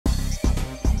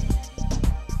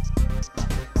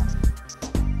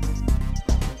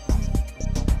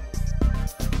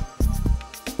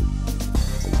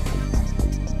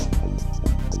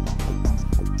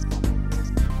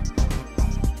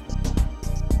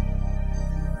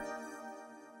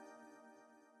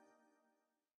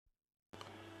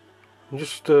I'm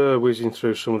just whizzing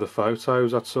through some of the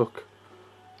photos I took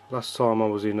last time I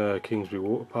was in Kingsbury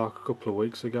Water Park a couple of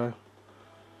weeks ago.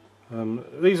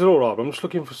 These are alright, but I'm just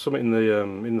looking for something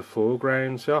in the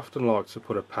foreground. So I often like to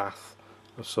put a path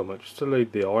or something just to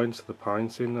lead the eye into the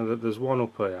painting. And there's one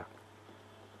up here.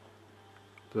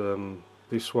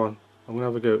 This one. I'm going to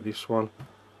have a go at this one.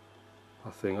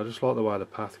 I think I just like the way the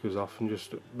path goes off and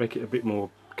just make it a bit more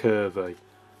curvy.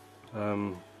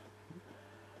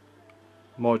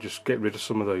 Might just get rid of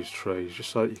some of those trees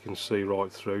just so that you can see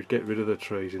right through. Get rid of the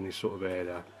trees in this sort of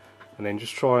area, and then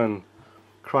just try and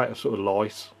create a sort of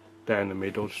light down the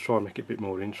middle. Just try and make it a bit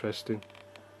more interesting.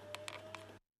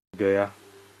 Yeah,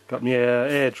 got my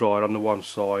air dryer on the one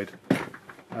side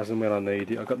as and when I need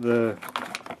it. I've got the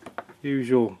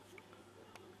usual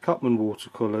Cotman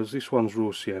watercolours. This one's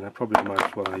raw sienna, probably the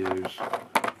most one I use.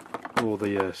 All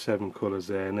the 7 colours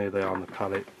there, and there they are on the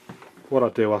palette. What I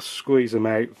do, I squeeze them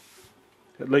out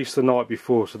at least the night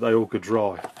before so they all go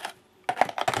dry,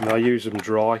 and I use them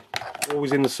dry,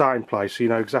 always in the same place so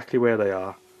you know exactly where they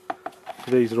are.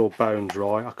 So these are all bone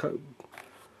dry.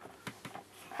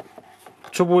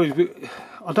 Trouble is,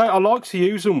 I like to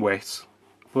use them wet,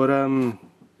 but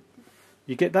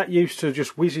you get that used to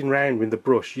just whizzing round with the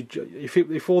brush.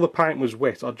 If all the paint was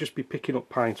wet, I'd just be picking up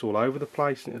paint all over the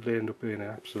place and it'd end up being an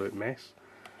absolute mess.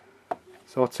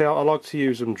 So I like to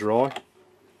use them dry.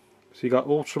 So you got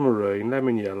ultramarine,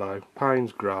 lemon yellow,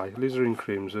 Payne's grey, alizarin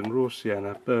crimson, raw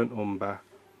sienna, burnt umber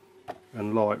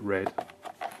and light red.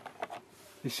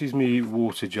 This is my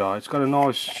water jar. It's got a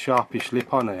nice sharpish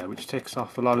lip on here which takes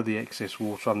off a lot of the excess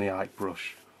water on the ink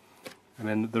brush, and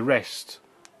then the rest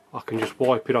I can just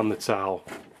wipe it on the towel.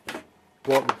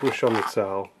 Wipe the brush on the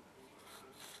towel,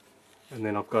 and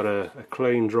then I've got a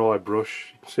clean dry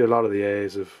brush. You can see a lot of the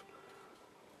hairs have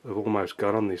almost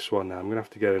gone on this one now. I'm going to have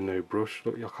to get a new brush.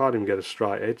 Look, I can't even get a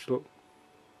straight edge, look.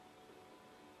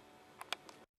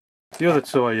 The other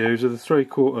two I use are the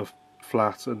 3/4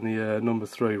 flat and the number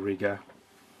 3 rigger.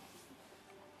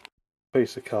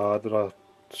 Piece of card that I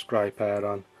scrape out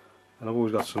on, and I've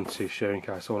always got some tissue in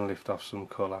case I want to lift off some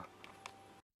colour.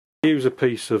 I use a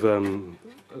piece of,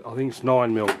 I think it's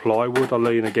 9mm plywood. I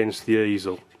lean against the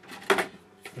easel,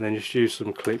 and then just use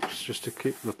some clips just to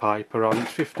keep the paper on.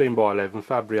 It's 15x11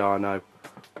 Fabriano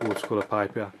Watercolour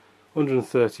Paper,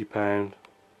 £130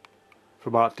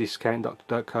 from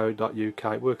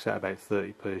artdiscount.co.uk. It works out about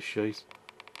 30 per sheet.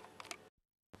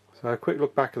 So a quick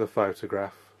look back at the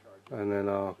photograph, and then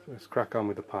let's crack on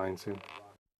with the painting.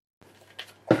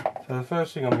 So the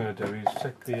first thing I'm going to do is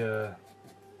take the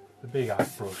big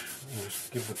ink brush and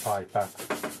just give the paper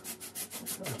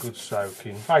a good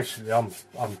soaking. Basically I'm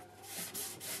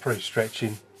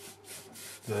pre-stretching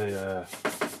the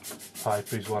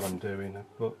paper is what I'm doing,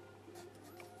 but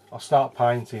I'll start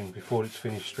painting before it's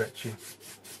finished stretching.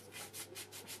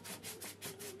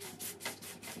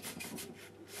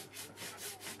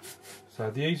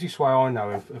 So the easiest way I know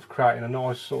of creating a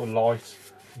nice sort of light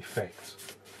effect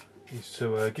is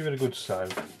to give it a good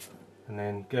soak, and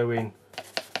then go in.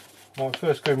 Might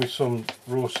first go in with some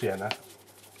raw sienna,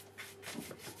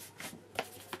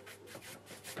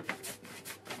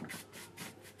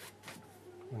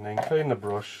 and then clean the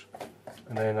brush,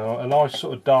 and then a nice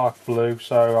sort of dark blue.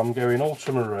 So I'm going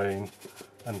ultramarine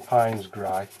and Payne's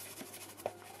grey.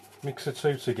 Mix the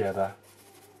two together,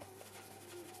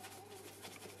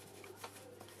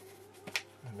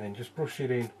 and then just brush it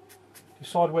in.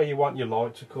 Decide where you want your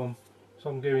light to come. So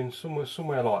I'm going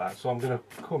somewhere like that. So I'm going to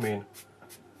come in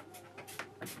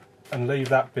and leave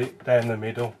that bit down the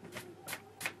middle.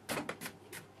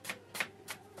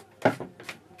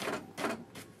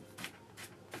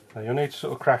 Now you'll need to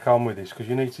sort of crack on with this because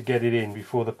you need to get it in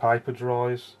before the paper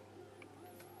dries.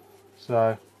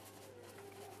 So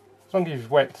as long as you've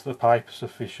wet the paper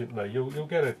sufficiently, you'll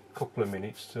get a couple of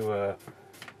minutes to.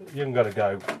 You haven't got to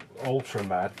go ultra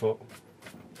mad, but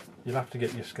you'll have to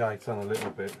get your skates on a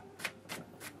little bit.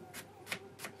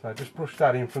 So just brush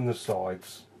that in from the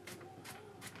sides.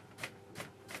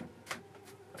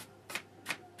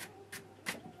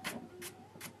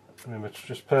 Remember to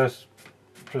just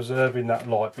preserving that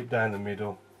light bit down the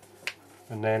middle,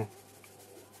 and then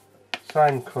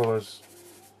same colours,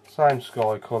 same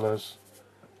sky colours,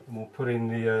 and we'll put in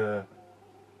the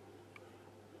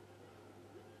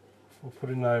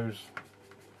those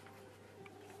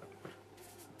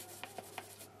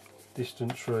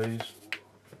distant trees,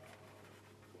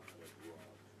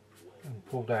 and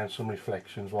pull down some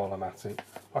reflections while I'm at it.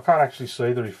 I can't actually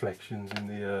see the reflections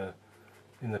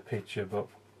in the picture, but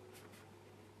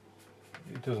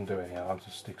it doesn't do any harm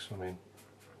to stick some in.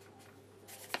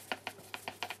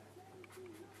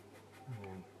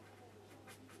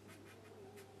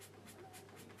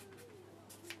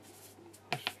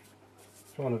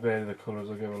 trying to vary the colour as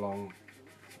I go along.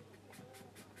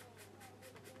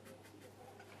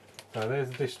 So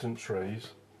there's the distant trees.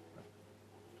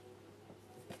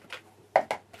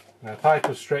 Now the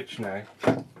paper's stretched now,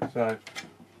 so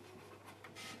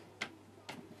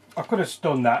I could have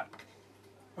done that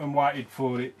and waited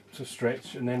for it to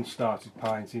stretch and then started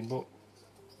painting, but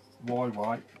why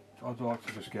wait? I'd like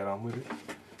to just get on with it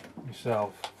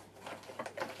myself.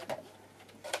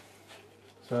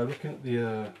 So looking at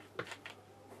the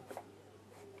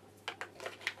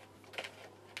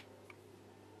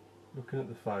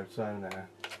photo now,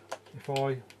 if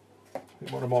I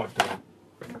think what I might do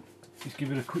is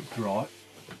give it a quick dry.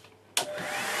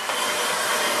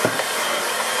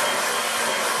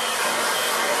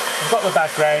 I've got the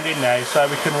background in now, so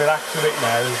we can relax a bit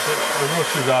now as the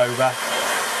rush is over.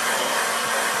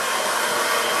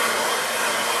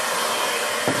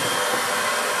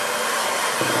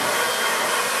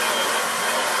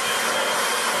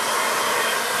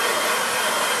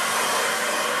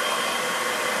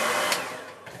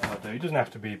 It doesn't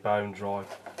have to be bone dry,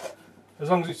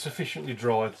 as long as it's sufficiently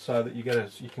dried so that you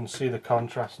can see the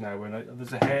contrast now.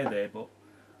 There's a hair there, but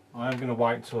I am going to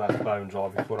wait until that's bone dry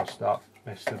before I start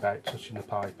messing about touching the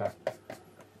paper.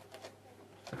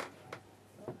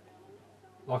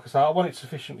 Like I say, I want it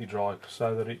sufficiently dry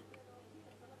so that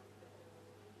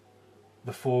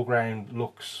the foreground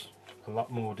looks a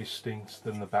lot more distinct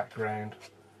than the background.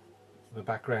 The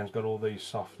background's got all these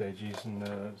soft edges, and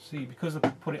see, because I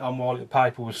put it on while the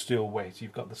paper was still wet,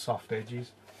 you've got the soft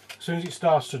edges. As soon as it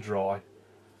starts to dry,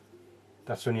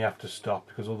 that's when you have to stop,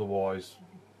 because otherwise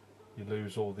you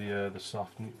lose all the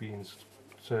soft and it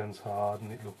turns hard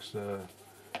and it looks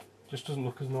just doesn't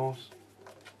look as nice.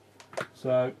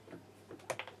 So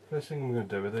first thing I'm going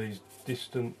to do with these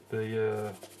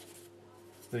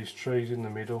these trees in the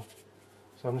middle.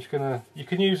 So I'm just gonna, you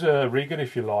can use a rigger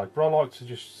if you like, but I like to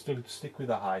just still stick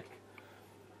with a hake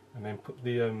and then put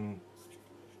the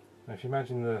if you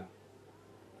imagine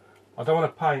I don't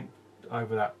want to paint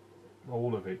over that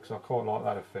all of it because I quite like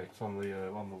that effect on the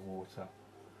water.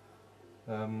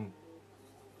 In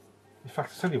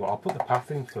fact, I'll tell you what, I'll put the path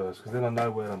in first because then I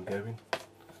know where I'm going.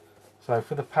 So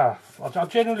for the path, I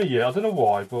generally, I don't know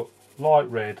why, but light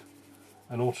red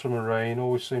and ultramarine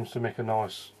always seems to make a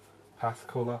nice path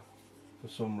colour for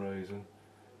some reason.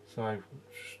 So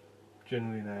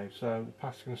generally now, so the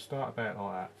path's going to start about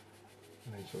like that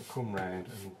and then sort of come round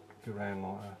and go round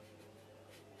like that.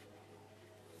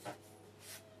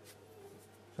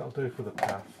 That'll do for the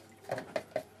path.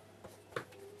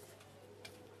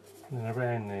 And then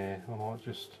around there I might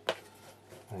just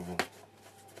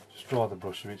dry the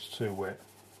brush if it's too wet.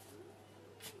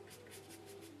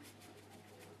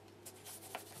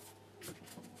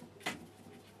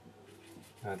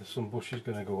 Now there's some bushes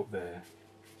going to go up there.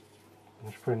 I'm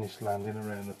just putting this landing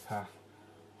around the path.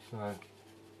 So I'm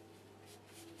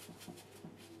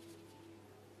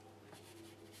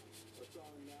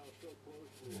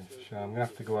going to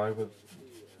have to go over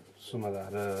some of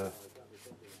that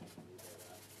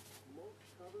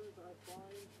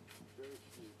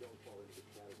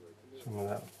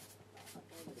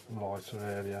lighter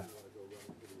area.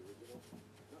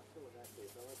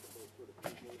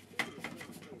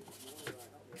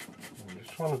 I'm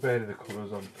just trying to vary the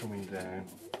colours I'm coming down.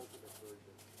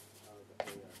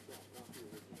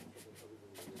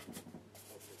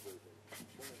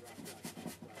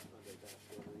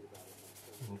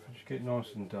 And if I just get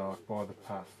nice and dark by the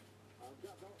path,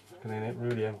 I can then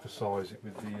really emphasise it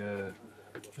with the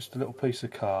just a little piece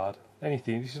of card.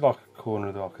 Anything. This is like a corner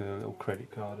of like a little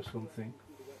credit card or something.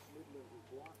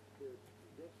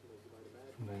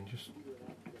 And then just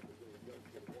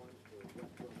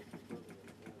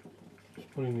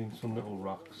putting in some little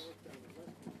rocks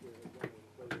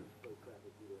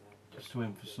just to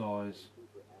emphasise.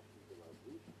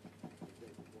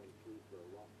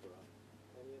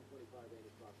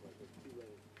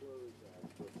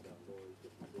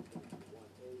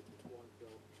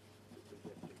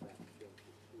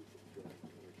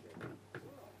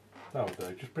 That'll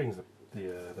do. Just brings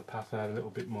the path out a little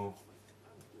bit more.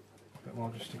 I'll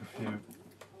just stick a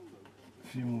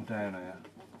few more down here.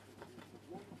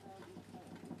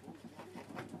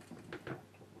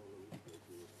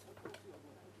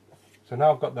 So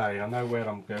now I've got that in, I know where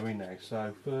I'm going now.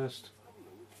 So first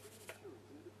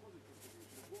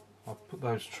I'll put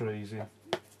those trees in.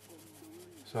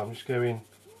 So I'm just going,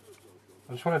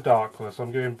 I just want a dark colour, so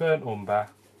I'm going burnt umber,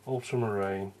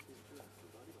 ultramarine,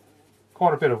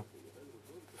 quite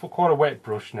a wet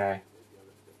brush now.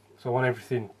 So I want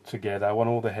everything together, I want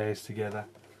all the hairs together.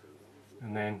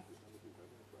 And then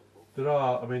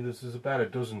there's about a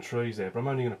dozen trees there, but I'm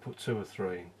only going to put 2 or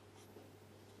 3 in.